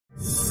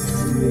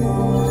Hi,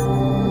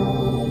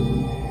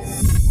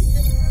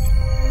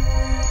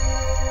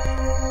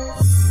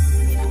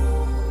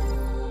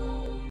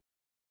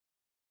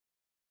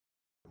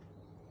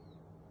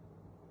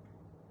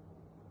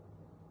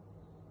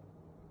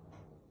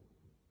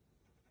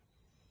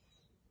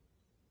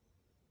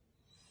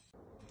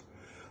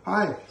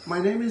 my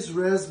name is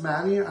Rez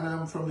Mani and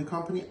I'm from the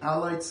company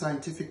Allied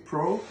Scientific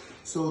Pro.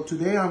 So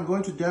today I'm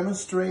going to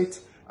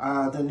demonstrate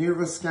the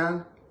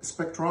Nirvascan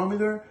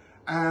Spectrometer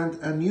and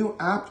a new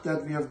app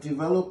that we have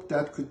developed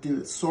that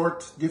could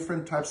sort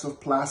different types of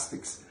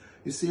plastics.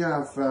 You see,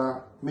 I've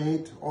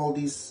made all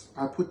these,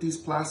 I put these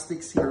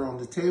plastics here on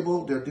the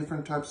table. There are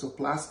different types of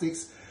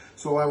plastics.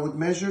 So I would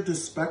measure the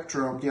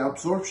spectrum, the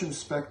absorption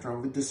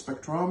spectrum with the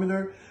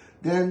spectrometer.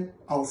 Then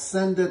I'll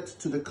send it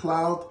to the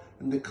cloud,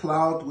 and the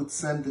cloud would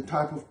send the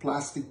type of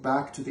plastic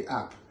back to the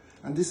app.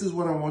 And this is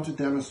what I want to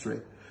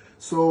demonstrate.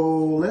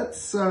 So let's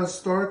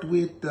start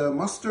with the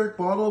mustard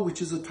bottle,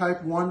 which is a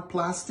type 1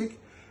 plastic,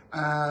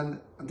 and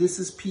this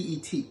is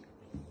PET.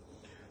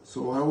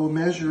 So I will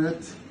measure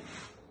it.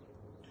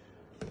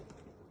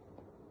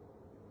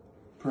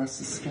 Press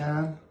the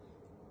scan.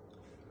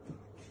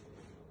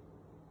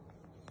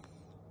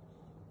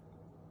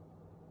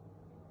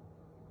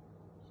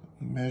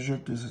 Measure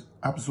this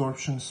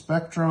absorption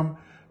spectrum.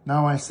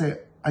 Now I say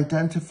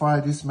identify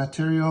this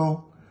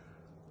material,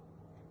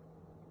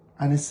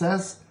 and it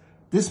says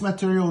this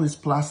material is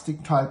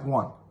plastic type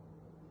 1.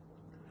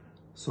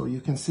 So you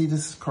can see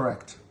this is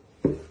correct.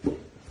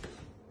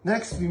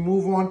 Next we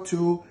move on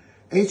to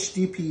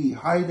HDPE,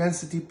 high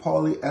density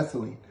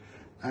polyethylene,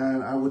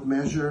 and I would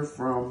measure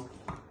from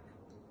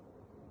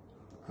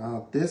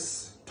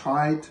this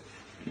Tide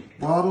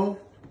bottle,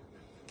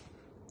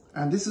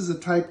 and this is a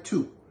type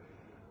 2.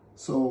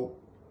 So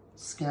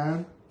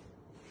scan.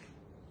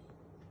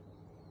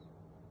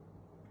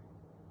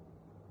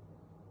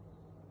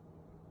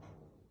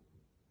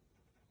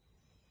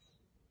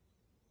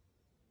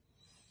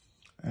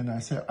 And I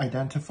say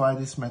identify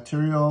this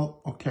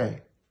material.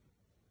 Okay.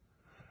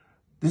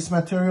 This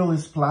material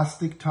is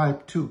plastic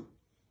type 2.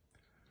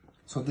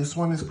 So this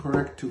one is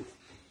correct too.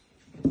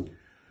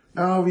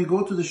 Now we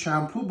go to the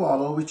shampoo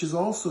bottle, which is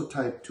also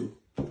type 2.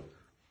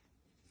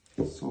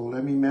 So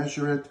let me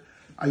measure it.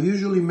 I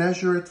usually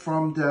measure it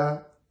from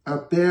the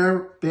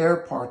bare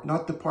part,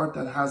 not the part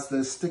that has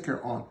the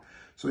sticker on.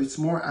 So it's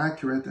more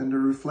accurate and the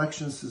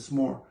reflections is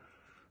more.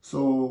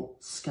 So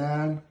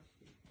scan.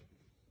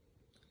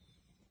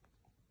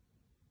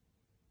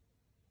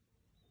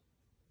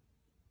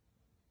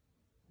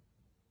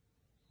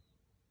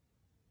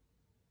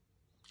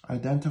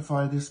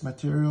 Identify this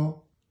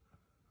material.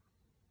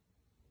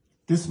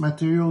 This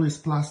material is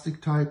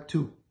plastic type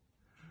 2.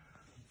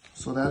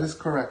 So that is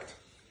correct.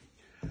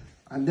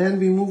 And then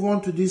we move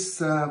on to this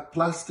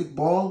plastic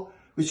ball,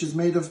 which is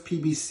made of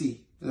PVC.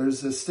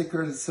 There's a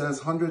sticker that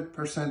says 100%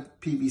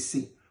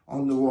 PVC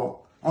on the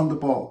wall, on the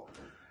ball.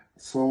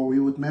 So we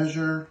would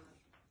measure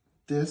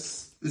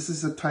this. This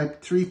is a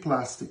type 3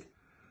 plastic.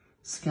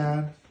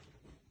 Scan.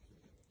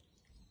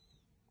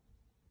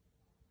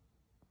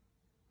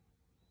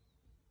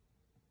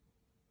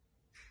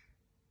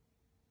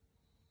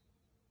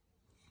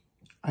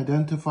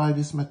 Identify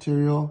this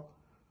material.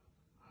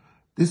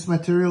 This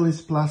material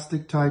is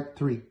plastic type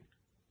 3.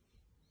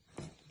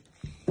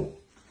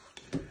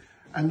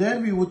 And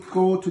then we would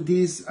go to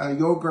these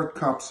yogurt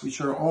cups, which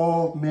are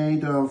all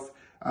made of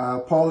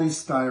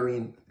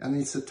polystyrene, and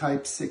it's a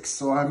type 6.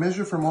 So I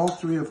measure from all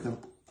 3 of them.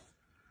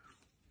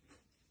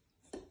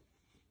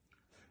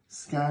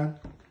 Scan.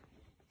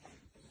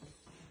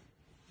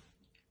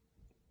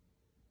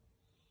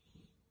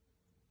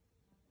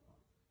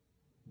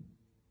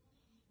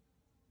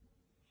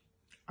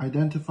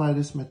 Identify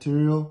this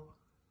material.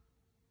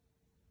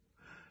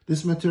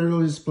 This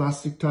material is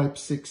plastic type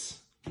 6.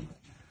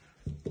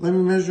 Let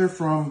me measure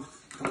from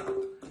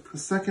the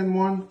second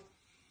one.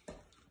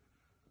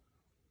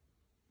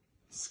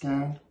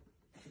 Scan.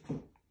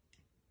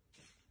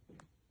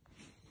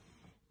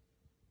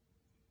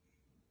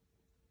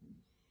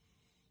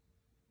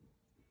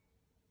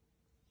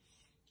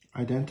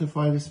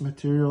 Identify this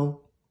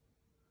material.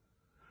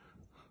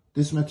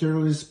 This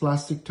material is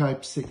plastic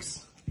type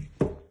 6.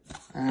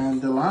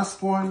 And the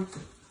last one,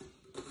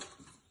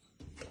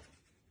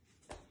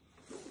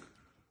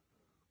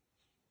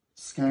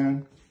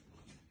 scan.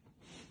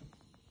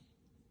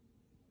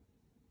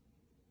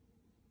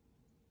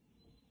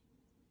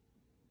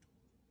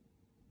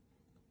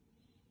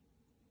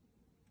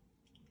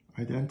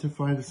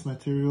 Identify this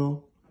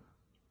material.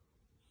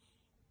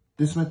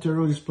 This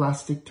material is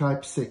plastic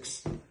type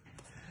 6.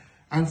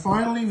 And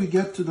finally, we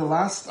get to the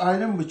last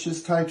item, which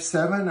is type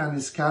 7 and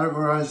is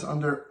categorized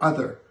under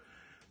other.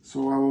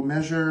 So I will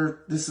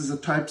measure, this is a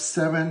type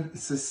 7,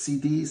 it's a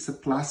CD, it's a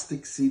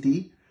plastic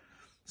CD.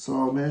 So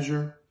I'll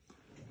measure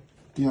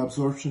the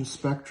absorption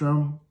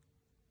spectrum.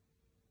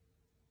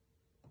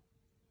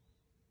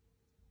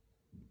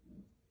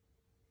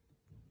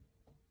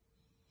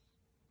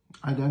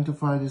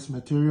 Identify this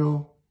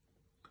material.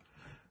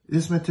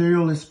 This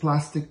material is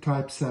plastic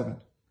type 7.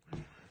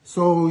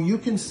 So you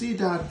can see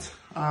that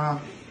the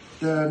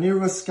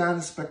Nirvascan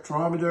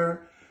spectrometer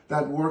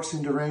that works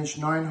in the range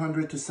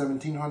 900 to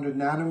 1700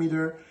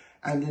 nanometer,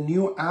 and the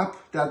new app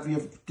that we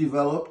have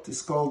developed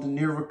is called the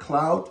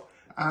Nirvacloud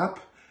app,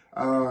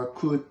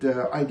 could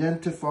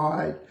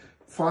identify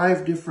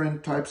 5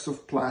 different types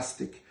of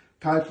plastic: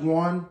 type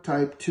 1,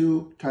 type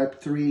 2,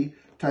 type 3,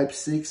 type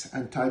 6,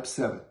 and type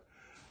 7.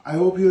 I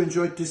hope you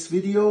enjoyed this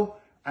video,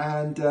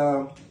 and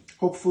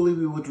hopefully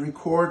we would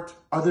record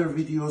other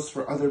videos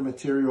for other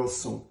materials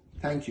soon.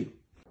 Thank you.